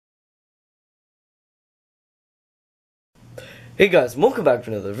Hey guys, welcome back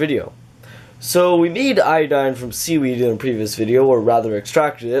to another video. So we made iodine from seaweed in a previous video, or rather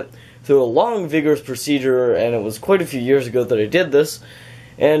extracted it, through a long vigorous procedure, and it was quite a few years ago that I did this,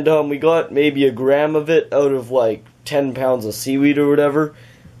 and we got maybe a gram of it out of like 10 pounds of seaweed or whatever.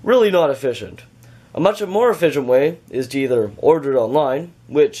 Really not efficient. A much more efficient way is to either order it online,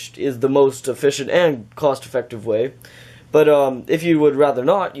 which is the most efficient and cost-effective way, but if you would rather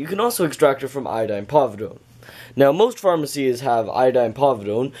not, you can also extract it from iodine Povidone. Now, most pharmacies have iodine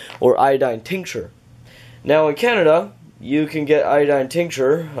Povidone, or iodine tincture. Now, in Canada, you can get iodine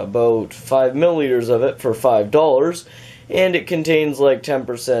tincture, about 5 milliliters of it, for $5, and it contains like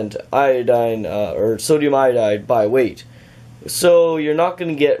 10% iodine, or sodium iodide by weight. So, you're not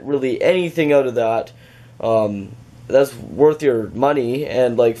going to get really anything out of that that's worth your money,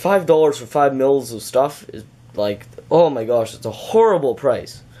 and like $5 for 5 mils of stuff is like, oh my gosh, it's a horrible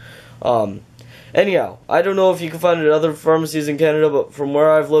price. Anyhow, I don't know if you can find it at other pharmacies in Canada, but from where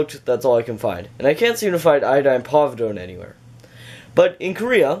I've looked, that's all I can find. And I can't seem to find iodine Povidone anywhere. But in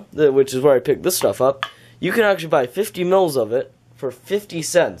Korea, which is where I picked this stuff up, you can actually buy 50 mils of it for 50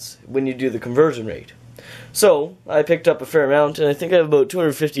 cents when you do the conversion rate. So, I picked up a fair amount, and I think I have about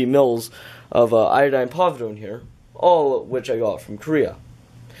 250 mils of iodine Povidone here, all of which I got from Korea.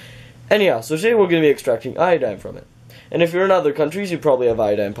 Anyhow, so today we're going to be extracting iodine from it. And if you're in other countries, you probably have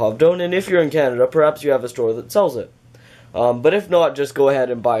iodine Povidone, and if you're in Canada, perhaps you have a store that sells it. But if not, just go ahead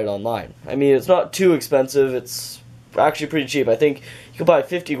and buy it online. I mean, it's not too expensive, it's actually pretty cheap. I think you can buy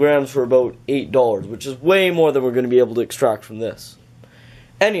 50 grams for about $8, which is way more than we're going to be able to extract from this.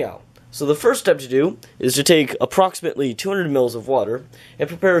 Anyhow, so the first step to do is to take approximately 200 mils of water and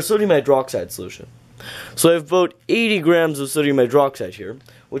prepare a sodium hydroxide solution. So I have about 80 grams of sodium hydroxide here,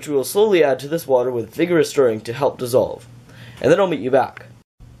 which we will slowly add to this water with vigorous stirring to help dissolve. And then I'll meet you back.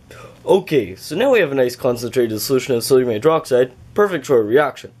 Okay, so now we have a nice concentrated solution of sodium hydroxide, perfect for a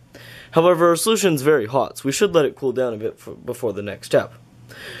reaction. However, our solution is very hot, so we should let it cool down a bit before the next step.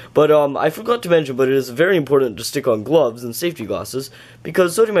 But I forgot to mention, but it is very important to stick on gloves and safety glasses,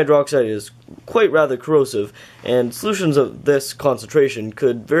 because sodium hydroxide is quite rather corrosive, and solutions of this concentration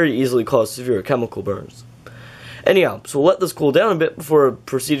could very easily cause severe chemical burns. Anyhow, so we'll let this cool down a bit before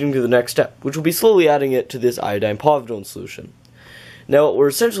proceeding to the next step, which will be slowly adding it to this iodine Povidone solution. Now, what we're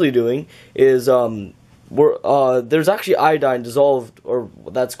essentially doing is there's actually iodine dissolved, or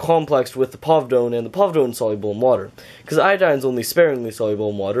that's complexed with the Povidone, and the Povidone is soluble in water. Because iodine is only sparingly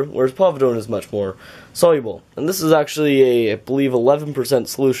soluble in water, whereas Povidone is much more soluble. And this is actually a, I believe, 11%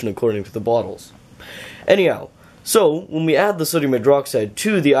 solution according to the bottles. Anyhow, so when we add the sodium hydroxide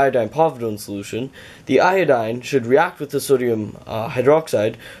to the iodine Povidone solution, the iodine should react with the sodium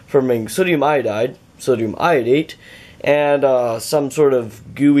hydroxide, forming sodium iodide, sodium iodate, and some sort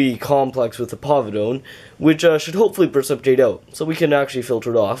of gooey complex with the Povidone, which should hopefully precipitate out, so we can actually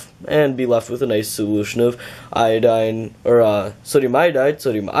filter it off and be left with a nice solution of iodine, or sodium iodide,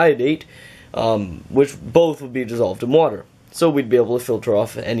 sodium iodate, which both would be dissolved in water, so we'd be able to filter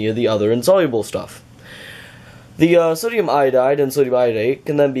off any of the other insoluble stuff. The sodium iodide and sodium iodate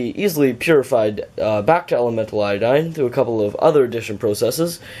can then be easily purified back to elemental iodine through a couple of other addition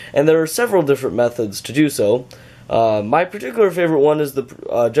processes, and there are several different methods to do so. My particular favorite one is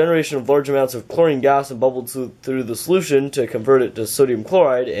the generation of large amounts of chlorine gas and bubbled through the solution to convert it to sodium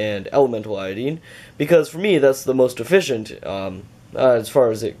chloride and elemental iodine, because for me that's the most efficient as far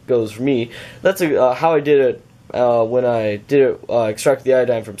as it goes for me. That's how I did it when I did extract the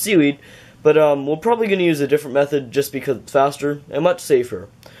iodine from seaweed, but we're probably going to use a different method just because it's faster and much safer.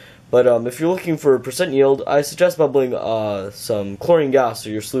 But if you're looking for percent yield, I suggest bubbling some chlorine gas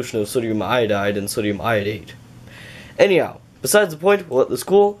through your solution of sodium iodide and sodium iodate. Anyhow, besides the point, we'll let this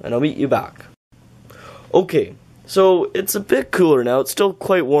cool, and I'll meet you back. Okay, so it's a bit cooler now. It's still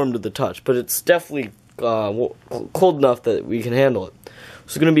quite warm to the touch, but it's definitely cold enough that we can handle it.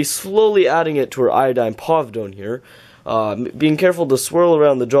 So we're going to be slowly adding it to our iodine Povidone here, being careful to swirl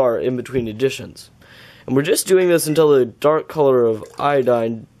around the jar in between additions. And we're just doing this until the dark color of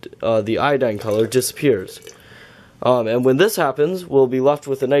iodine, the iodine color, disappears. And when this happens, we'll be left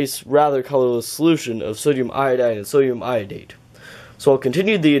with a nice, rather colorless solution of sodium iodine and sodium iodate. So I'll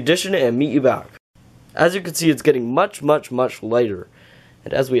continue the addition and meet you back. As you can see, it's getting much, much, much lighter.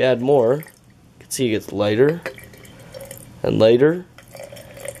 And as we add more, you can see it gets lighter and lighter.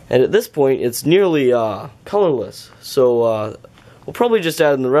 And at this point, it's nearly colorless. So we'll probably just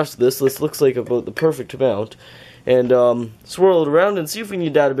add in the rest of this. This looks like about the perfect amount. And swirl it around and see if we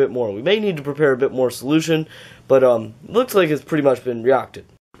need to add a bit more. We may need to prepare a bit more solution, but it looks like it's pretty much been reacted.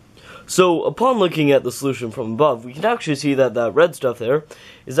 So upon looking at the solution from above, we can actually see that that red stuff there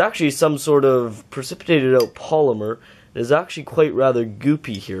is actually some sort of precipitated out polymer It is actually quite rather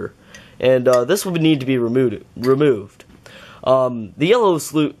goopy here, and this will need to be removed. The yellow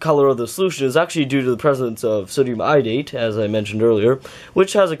color of the solution is actually due to the presence of sodium iodate, as I mentioned earlier,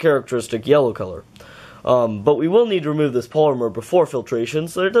 which has a characteristic yellow color. But we will need to remove this polymer before filtration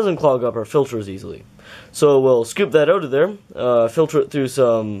so that it doesn't clog up our filters easily. So we'll scoop that out of there, filter it through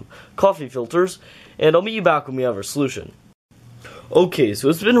some coffee filters, and I'll meet you back when we have our solution. Okay, so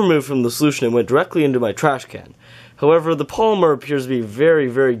it's been removed from the solution and went directly into my trash can. However, the polymer appears to be very,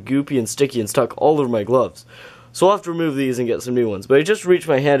 very goopy and sticky and stuck all over my gloves. So I'll have to remove these and get some new ones. But I just reached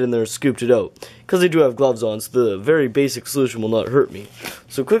my hand in there and scooped it out, because I do have gloves on, so the very basic solution will not hurt me.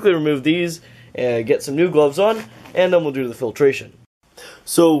 So quickly remove these and get some new gloves on, and then we'll do the filtration.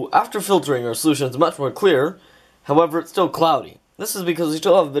 So after filtering, our solution is much more clear, however it's still cloudy. This is because we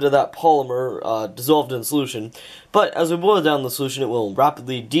still have a bit of that polymer dissolved in solution, but as we boil down the solution it will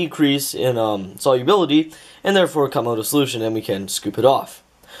rapidly decrease in solubility, and therefore come out of solution and we can scoop it off.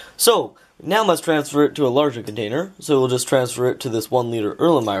 So now let's transfer it to a larger container, so we'll just transfer it to this 1 liter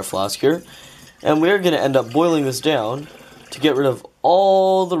Erlenmeyer flask here, and we're going to end up boiling this down to get rid of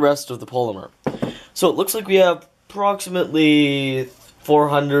all the rest of the polymer. So it looks like we have approximately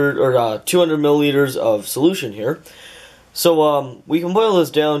 400 or 200 milliliters of solution here. So we can boil this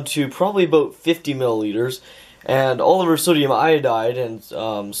down to probably about 50 milliliters, and all of our sodium iodide and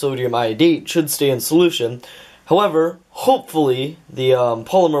sodium iodate should stay in solution. However, hopefully the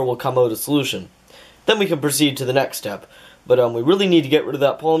polymer will come out of solution. Then we can proceed to the next step. But we really need to get rid of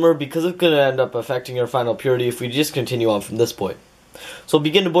that polymer because it's going to end up affecting our final purity if we just continue on from this point. So we'll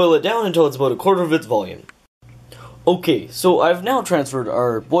begin to boil it down until it's about a quarter of its volume. Okay, so I've now transferred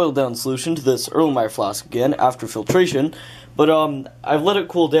our boiled down solution to this Erlenmeyer flask again after filtration, but I've let it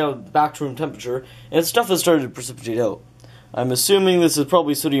cool down back to room temperature, and stuff has started to precipitate out. I'm assuming this is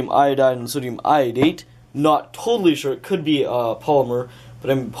probably sodium iodide and sodium iodate. Not totally sure, it could be a polymer, but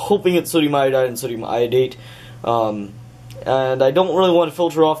I'm hoping it's sodium iodide and sodium iodate. And I don't really want to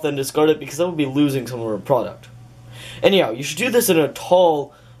filter off then discard it because that would be losing some of our product. Anyhow, you should do this in a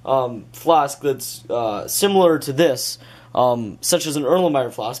tall flask that's similar to this, such as an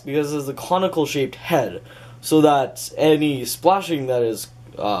Erlenmeyer flask, because it has a conical shaped head, so that any splashing that is,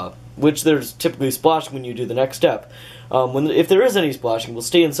 which there's typically splashing when you do the next step, if there is any splashing, will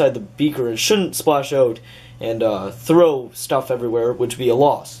stay inside the beaker and shouldn't splash out and throw stuff everywhere, which would be a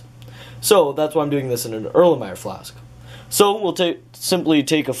loss. So that's why I'm doing this in an Erlenmeyer flask. So we'll simply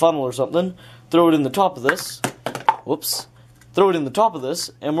take a funnel or something, throw it in the top of this, throw it in the top of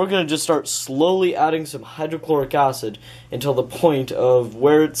this, and we're going to just start slowly adding some hydrochloric acid until the point of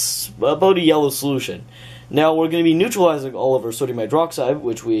where it's about a yellow solution. Now we're going to be neutralizing all of our sodium hydroxide,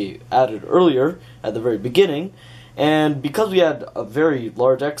 which we added earlier at the very beginning, and because we had a very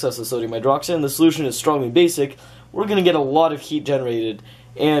large excess of sodium hydroxide and the solution is strongly basic, we're going to get a lot of heat generated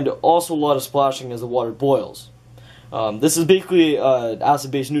and also a lot of splashing as the water boils. This is basically an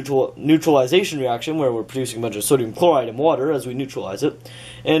acid-base neutralization reaction where we're producing a bunch of sodium chloride in water as we neutralize it.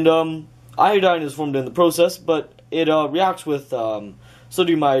 And iodine is formed in the process, but it reacts with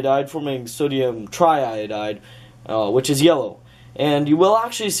sodium iodide, forming sodium triiodide, which is yellow. And you will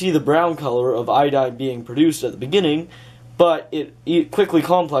actually see the brown color of iodide being produced at the beginning, but it quickly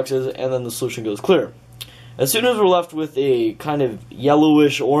complexes and then the solution goes clear. As soon as we're left with a kind of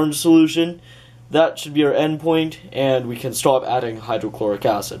yellowish orange solution, that should be our end point, and we can stop adding hydrochloric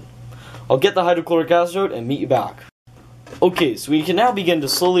acid. I'll get the hydrochloric acid out and meet you back. Okay, so we can now begin to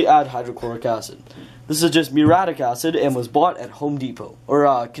slowly add hydrochloric acid. This is just muriatic acid and was bought at Home Depot.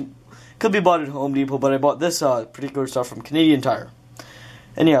 Or could be bought at Home Depot, but I bought this particular stuff from Canadian Tire.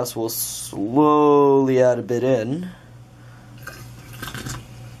 Anyhow, so we'll slowly add a bit in.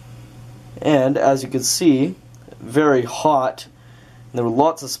 And as you can see, very hot. And there were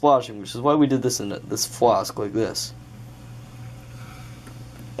lots of splashing, which is why we did this in this flask like this.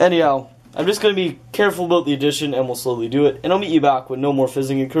 Anyhow, I'm just going to be careful about the addition and we'll slowly do it. And I'll meet you back when no more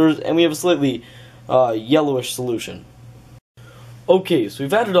fizzing occurs and we have a slightly yellowish solution. Okay, so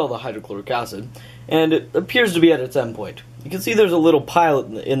we've added all the hydrochloric acid and it appears to be at its end point. You can see there's a little pile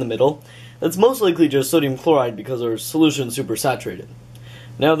in the middle. That's most likely just sodium chloride because our solution is super saturated.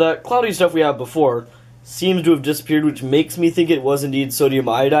 Now that cloudy stuff we had before seems to have disappeared, which makes me think it was indeed sodium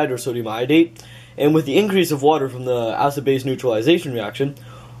iodide or sodium iodate, and with the increase of water from the acid-base neutralization reaction,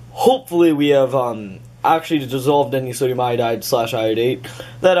 hopefully we have actually dissolved any sodium iodide / iodate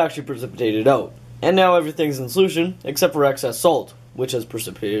that actually precipitated out. And now everything's in solution except for excess salt, which has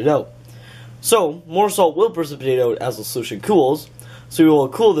precipitated out. So more salt will precipitate out as the solution cools, so we will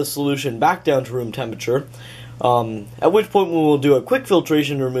cool this solution back down to room temperature, at which point we will do a quick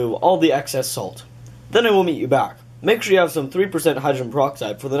filtration to remove all the excess salt. Then I will meet you back. make sure you have some 3% hydrogen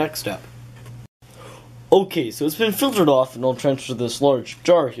peroxide for the next step. Okay, so it's been filtered off and I'll transfer this large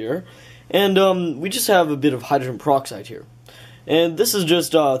jar here. And we just have a bit of hydrogen peroxide here. And this is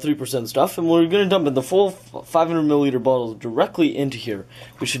just 3% stuff, and we're going to dump in the full 500 milliliter bottle directly into here.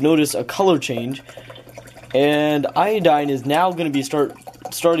 We should notice a color change, and iodine is now going to be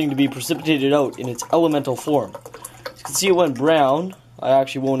starting to be precipitated out in its elemental form. As you can see, it went brown. I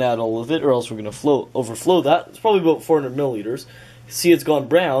actually won't add all of it, or else we're going to overflow that. It's probably about 400 milliliters. You can see it's gone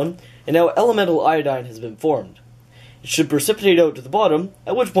brown, and now elemental iodine has been formed. It should precipitate out to the bottom,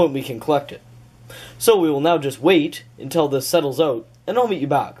 at which point we can collect it. So we will now just wait until this settles out, and I'll meet you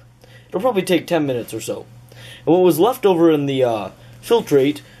back. It'll probably take 10 minutes or so. And what was left over in the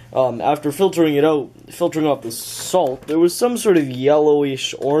filtrate, after filtering it out, filtering off the salt, there was some sort of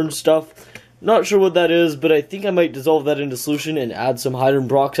yellowish orange stuff. Not sure what that is, but I think I might dissolve that into solution and add some hydrogen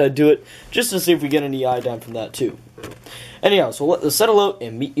peroxide to it, just to see if we get any iodine from that too. Anyhow, so we'll let this settle out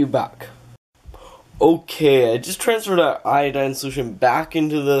and meet you back. Okay, I just transferred that iodine solution back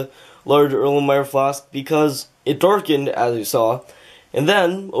into the large Erlenmeyer flask because it darkened, as you saw, and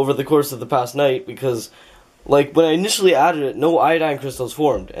then, over the course of the past night, because, like, when I initially added it, no iodine crystals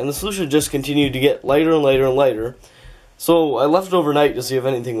formed, and the solution just continued to get lighter and lighter and lighter. So I left it overnight to see if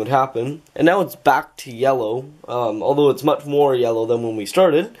anything would happen, and now it's back to yellow, although it's much more yellow than when we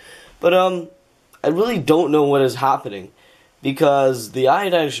started. But I really don't know what is happening, because the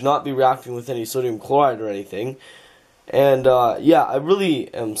iodine should not be reacting with any sodium chloride or anything. And yeah, I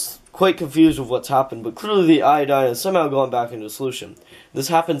really am quite confused with what's happened, but clearly the iodine has somehow gone back into solution. This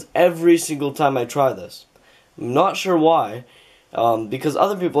happens every single time I try this. I'm not sure why, because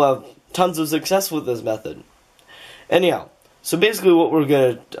other people have tons of success with this method. Anyhow, so basically what I'm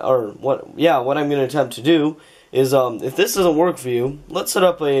gonna attempt to do is, if this doesn't work for you, let's set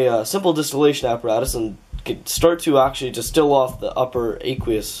up a simple distillation apparatus and start to actually distill off the upper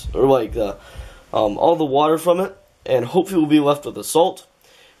aqueous, or like the all the water from it, and hopefully we'll be left with the salt,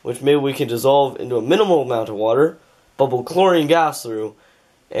 which maybe we can dissolve into a minimal amount of water, bubble chlorine gas through,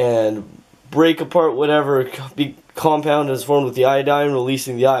 and break apart whatever compound is formed with the iodine,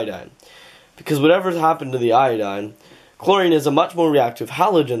 releasing the iodine. Because whatever's happened to the iodine, chlorine is a much more reactive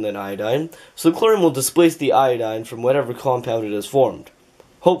halogen than iodine, so chlorine will displace the iodine from whatever compound it has formed.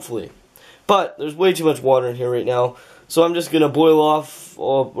 Hopefully. But there's way too much water in here right now, so I'm just going to boil off,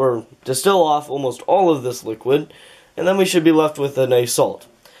 or distill off almost all of this liquid, and then we should be left with a nice salt.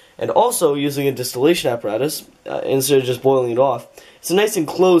 And also, using a distillation apparatus, instead of just boiling it off, it's a nice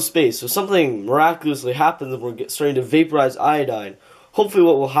enclosed space, so something miraculously happens and we're starting to vaporize iodine. Hopefully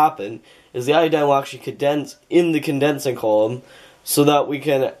what will happen is the iodine will actually condense in the condensing column, so that we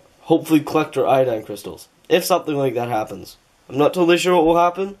can hopefully collect our iodine crystals, if something like that happens. I'm not totally sure what will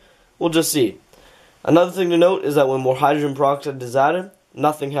happen, we'll just see. Another thing to note is that when more hydrogen peroxide is added,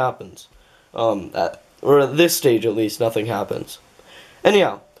 nothing happens. Or at this stage at least, nothing happens.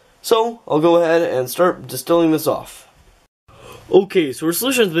 Anyhow, so I'll go ahead and start distilling this off. Okay, so our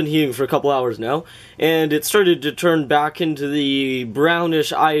solution's been heating for a couple hours now, and it started to turn back into the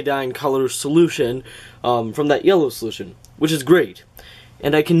brownish iodine color solution from that yellow solution, which is great.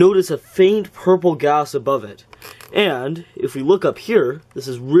 And I can notice a faint purple gas above it. And if we look up here, this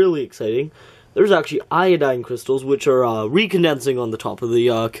is really exciting, there's actually iodine crystals which are recondensing on the top of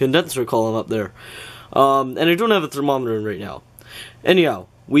the condenser column up there. And I don't have a thermometer in right now. Anyhow,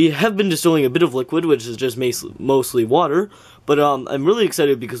 we have been distilling a bit of liquid, which is just mostly water, but I'm really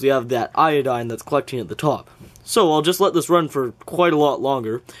excited because we have that iodine that's collecting at the top. So I'll just let this run for quite a lot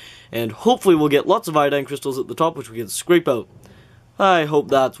longer, and hopefully we'll get lots of iodine crystals at the top which we can scrape out. I hope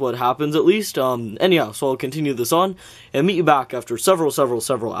that's what happens at least. Anyhow, so I'll continue this on and meet you back after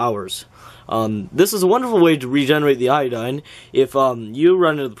several hours. This is a wonderful way to regenerate the iodine if you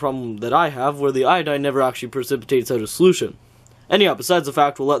run into the problem that I have where the iodine never actually precipitates out of solution. Anyhow, besides the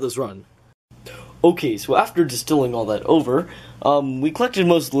fact, we'll let this run. Okay, so after distilling all that over, we collected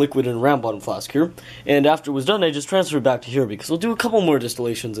most of the liquid in a round bottom flask here, and after it was done I just transferred it back to here because we'll do a couple more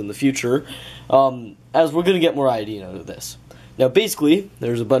distillations in the future, as we're going to get more iodine out of this. Now basically,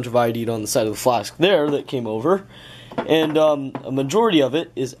 there's a bunch of iodine on the side of the flask there that came over, and a majority of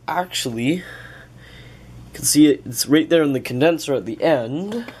it is actually, you can see it's right there in the condenser at the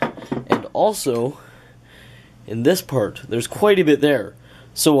end, and also in this part, there's quite a bit there.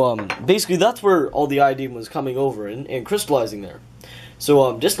 So basically that's where all the iodine was coming over and crystallizing there.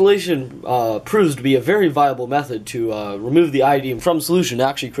 So distillation proves to be a very viable method to remove the iodine from solution to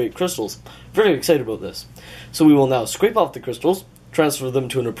actually create crystals. Very excited about this. So we will now scrape off the crystals, transfer them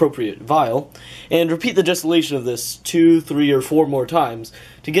to an appropriate vial, and repeat the distillation of this 2, 3, or 4 more times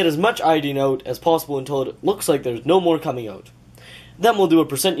to get as much iodine out as possible until it looks like there's no more coming out. Then we'll do a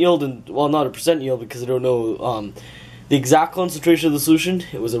percent yield, and well, not a percent yield because I don't know the exact concentration of the solution.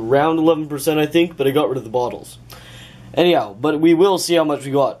 It was around 11%, I think, but I got rid of the bottles. Anyhow, but we will see how much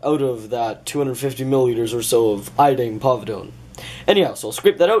we got out of that 250 milliliters or so of iodine Povidone. Anyhow, so I'll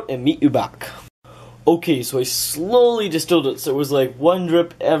scrape that out and meet you back. Okay, so I slowly distilled it, so it was like 1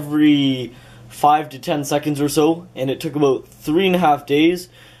 drip every 5 to 10 seconds or so, and it took about 3.5 days.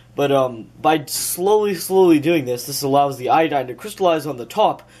 But by slowly doing this, this allows the iodine to crystallize on the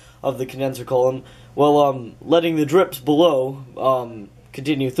top of the condenser column, while letting the drips below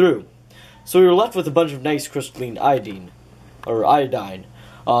continue through. So we were left with a bunch of nice crystalline iodine.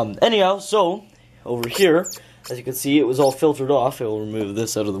 Anyhow, so over here, as you can see, it was all filtered off. I will remove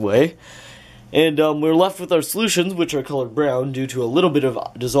this out of the way. And we're left with our solutions, which are colored brown due to a little bit of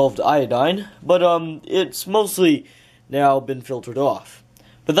dissolved iodine, but it's mostly now been filtered off.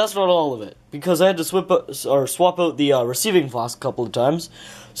 But that's not all of it, because I had to swap out the receiving flask a couple of times,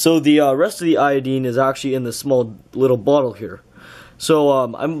 so the rest of the iodine is actually in this small little bottle here. So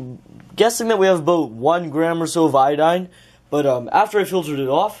I'm guessing that we have about 1 gram or so of iodine, but after I filtered it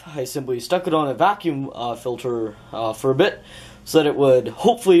off, I simply stuck it on a vacuum filter for a bit, so that it would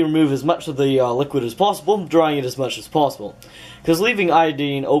hopefully remove as much of the liquid as possible, drying it as much as possible. Because leaving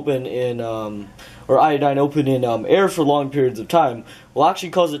iodine open in air for long periods of time will actually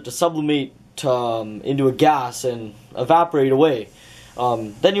cause it to sublimate into a gas and evaporate away.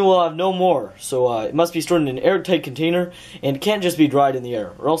 Then you will have no more, so it must be stored in an airtight container, and it can't just be dried in the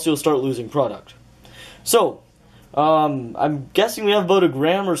air, or else you'll start losing product. So, I'm guessing we have about 1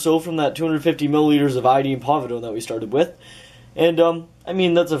 gram or so from that 250 milliliters of iodine Povidone that we started with. And, I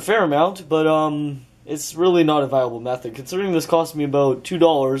mean, that's a fair amount, but, it's really not a viable method, considering this cost me about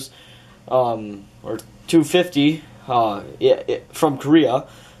 $2, or $2.50, from Korea.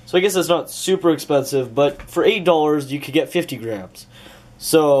 So I guess it's not super expensive, but for $8 you could get 50 grams.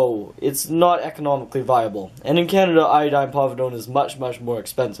 So, it's not economically viable. And in Canada, iodine Povidone is much more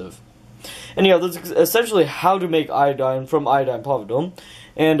expensive. Anyhow, that's essentially how to make iodine from iodine Povidone,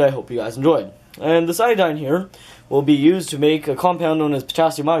 and I hope you guys enjoyed. And this iodine here will be used to make a compound known as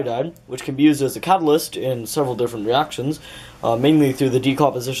potassium iodide, which can be used as a catalyst in several different reactions, mainly through the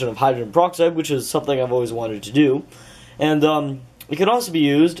decomposition of hydrogen peroxide, which is something I've always wanted to do. And it can also be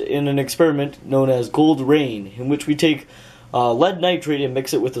used in an experiment known as gold rain, in which we take lead nitrate and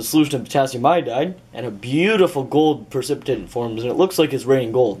mix it with a solution of potassium iodide, and a beautiful gold precipitate forms, and it looks like it's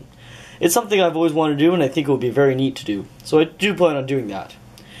raining gold. It's something I've always wanted to do, and I think it would be very neat to do. So I do plan on doing that.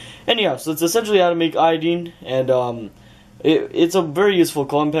 Anyhow, so it's essentially how to make iodine, and it's a very useful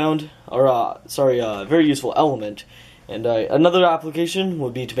compound, or very useful element. And another application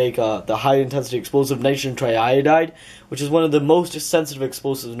would be to make the high-intensity explosive nitrogen triiodide, which is one of the most sensitive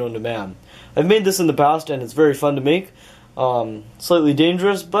explosives known to man. I've made this in the past, and it's very fun to make. Slightly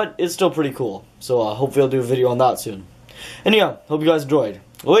dangerous, but it's still pretty cool. So hopefully I'll do a video on that soon. Anyhow, hope you guys enjoyed.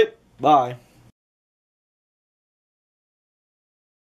 Bye.